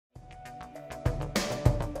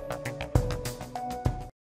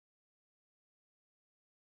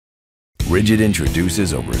Ridgid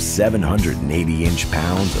introduces over 780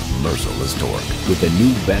 inch-pounds of merciless torque with a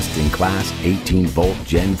new best-in-class 18-volt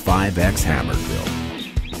Gen 5X hammer drill.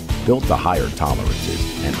 Built to higher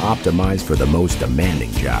tolerances and optimized for the most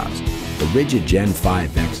demanding jobs, the Ridgid Gen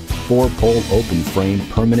 5X 4-pole open-frame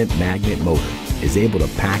permanent magnet motor is able to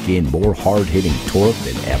pack in more hard-hitting torque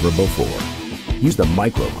than ever before. Use the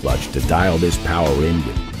micro-clutch to dial this power in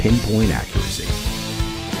with pinpoint accuracy.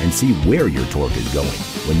 And see where your torque is going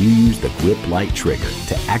when you use the Grip Light trigger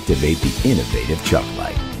to activate the innovative Chuck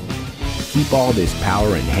Light. Keep all this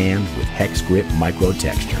power in hand with Hex Grip Micro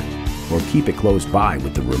Texture, or keep it close by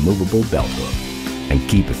with the removable belt hook. And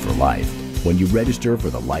keep it for life when you register for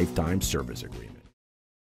the lifetime service agreement.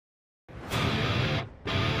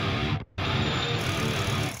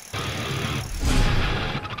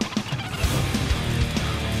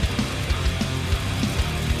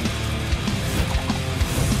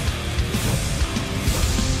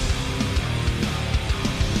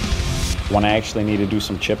 When I actually need to do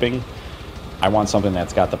some chipping, I want something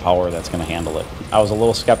that's got the power that's going to handle it. I was a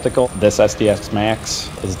little skeptical. This SDS Max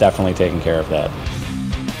is definitely taking care of that.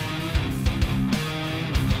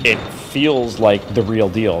 It feels like the real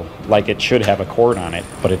deal, like it should have a cord on it,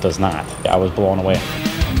 but it does not. I was blown away.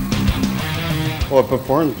 Well, it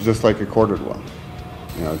performs just like a corded one.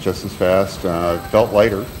 You know, just as fast, felt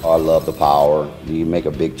lighter. I love the power. You make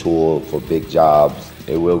a big tool for big jobs.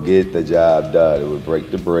 It will get the job done. It will break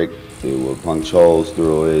the brick. It will punch holes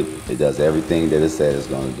through it. It does everything that it said it's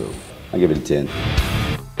going to do. I give it a 10.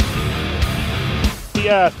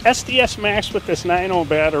 The SDS Max with this 9-0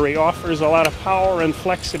 battery offers a lot of power and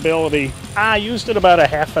flexibility. I used it about a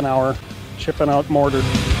half an hour chipping out mortar.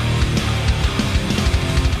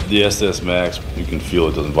 The SDS Max, you can feel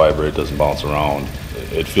it doesn't vibrate, it doesn't bounce around.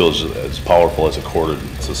 It feels as powerful as a corded.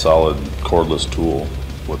 It's a solid cordless tool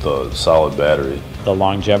with a solid battery. The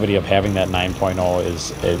longevity of having that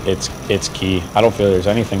 9.0 it's key. I don't feel there's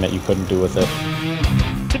anything that you couldn't do with it.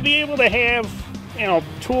 To be able to have, you know,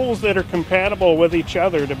 tools that are compatible with each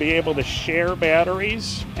other, to be able to share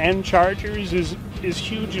batteries and chargers is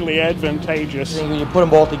hugely advantageous. When you put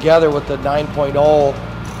them both together with the 9.0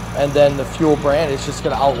 and then the fuel brand, it's just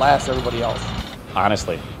going to outlast everybody else.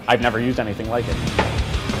 Honestly, I've never used anything like it.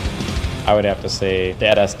 I would have to say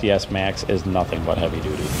that SDS Max is nothing but heavy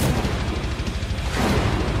duty.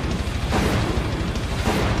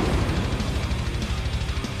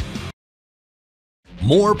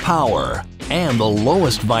 More power and the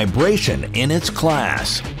lowest vibration in its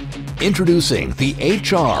class. Introducing the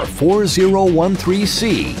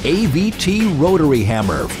HR2475 AVT rotary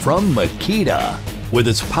hammer from Makita. With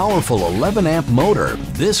its powerful 11-amp motor,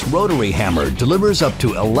 this rotary hammer delivers up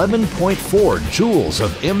to 11.4 joules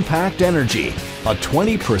of impact energy, a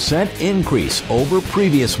 20% increase over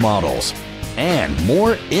previous models. And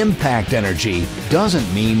more impact energy doesn't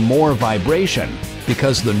mean more vibration,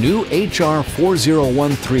 because the new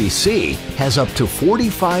HR2475 has up to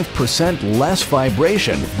 45% less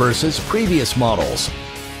vibration versus previous models.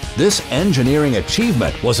 This engineering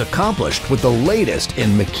achievement was accomplished with the latest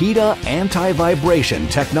in Makita anti-vibration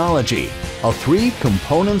technology, a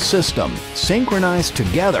 3-component system synchronized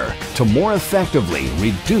together to more effectively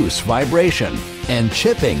reduce vibration. And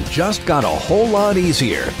chipping just got a whole lot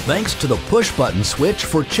easier thanks to the push-button switch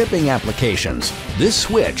for chipping applications. This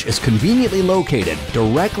switch is conveniently located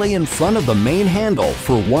directly in front of the main handle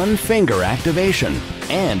for one-finger activation,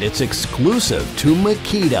 and it's exclusive to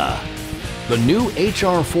Makita. The new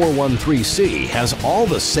HR413C has all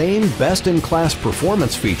the same best-in-class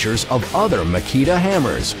performance features of other Makita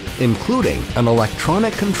hammers, including an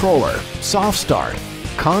electronic controller, soft start,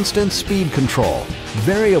 constant speed control,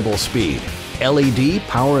 variable speed, LED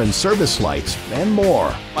power and service lights, and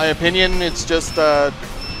more. My opinion, it's just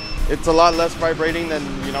it's a lot less vibrating than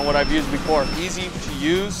what I've used before. Easy to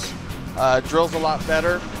use, drills a lot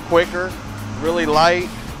better, quicker, really light.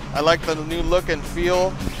 I like the new look and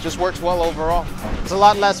feel. Just works well overall. It's a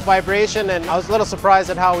lot less vibration, and I was a little surprised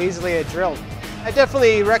at how easily it drilled. I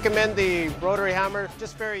definitely recommend the rotary hammer,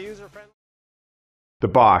 just very user-friendly. The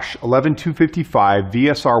Bosch 11255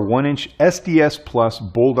 VSR 1-inch SDS Plus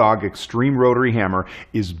Bulldog Extreme Rotary Hammer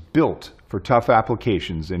is built for tough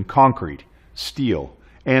applications in concrete, steel,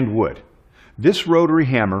 and wood. This rotary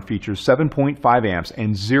hammer features 7.5 amps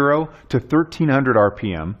and 0 to 1300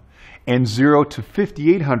 RPM and 0 to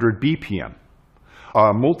 5800 BPM.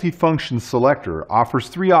 A multifunction selector offers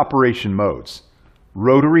 3 operation modes: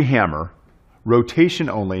 rotary hammer, rotation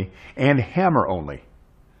only, and hammer only.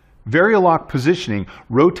 Vari-lock positioning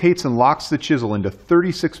rotates and locks the chisel into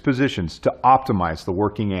 36 positions to optimize the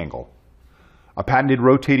working angle. A patented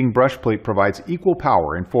rotating brush plate provides equal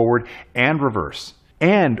power in forward and reverse,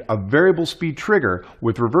 And a variable speed trigger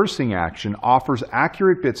with reversing action offers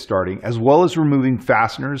accurate bit starting as well as removing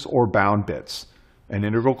fasteners or bound bits. An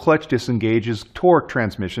integral clutch disengages torque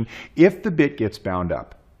transmission if the bit gets bound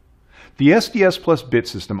up. The SDS Plus bit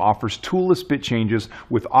system offers toolless bit changes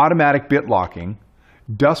with automatic bit locking,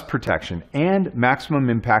 dust protection, and maximum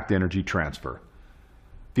impact energy transfer.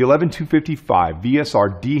 The 11255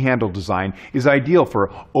 VSR D-handle design is ideal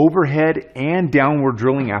for overhead and downward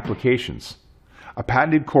drilling applications. A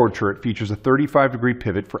patented cord turret features a 35-degree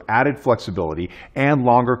pivot for added flexibility and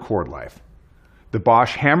longer cord life. The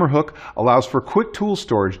Bosch hammer hook allows for quick tool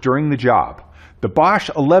storage during the job. The Bosch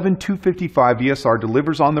 11255 VSR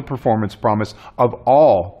delivers on the performance promise of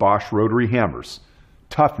all Bosch rotary hammers: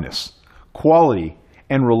 toughness, quality,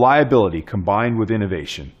 and reliability combined with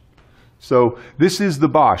innovation. So this is the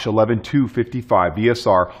Bosch 11255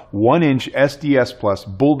 VSR 1-inch SDS Plus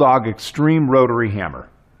Bulldog Extreme Rotary Hammer.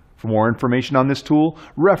 For more information on this tool,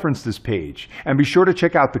 reference this page, and be sure to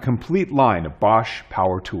check out the complete line of Bosch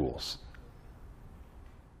power tools.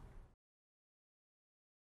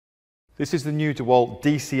 This is the new Dewalt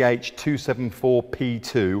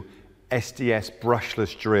DCH273B SDS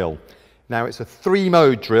brushless drill. Now it's a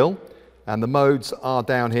 3-mode drill, and the modes are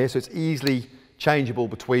down here, so it's easily changeable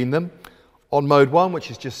between them. On mode 1,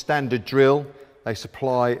 which is just standard drill, they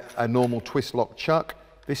supply a normal twist lock chuck.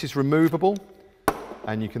 This is removable,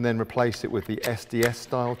 and you can then replace it with the SDS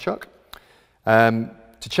style chuck.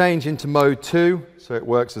 To change into mode 2, so it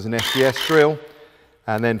works as an SDS drill,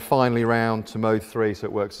 and then finally round to mode 3, so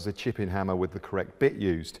it works as a chip-in hammer with the correct bit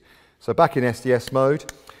used. So back in SDS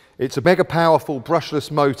mode, it's a mega powerful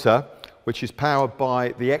brushless motor, which is powered by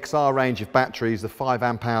the XR range of batteries, the 5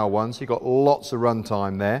 amp hour ones. So you've got lots of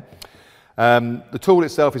runtime there. The tool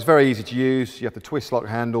itself is very easy to use. You have the twist lock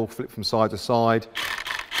handle, flip from side to side,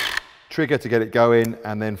 trigger to get it going,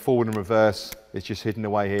 and then forward and reverse is just hidden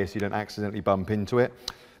away here so you don't accidentally bump into it.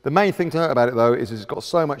 The main thing to note about it though is it's got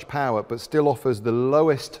so much power but still offers the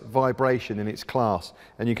lowest vibration in its class.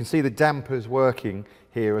 And you can see the dampers working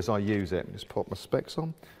here as I use it. Just pop my specs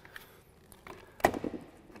on.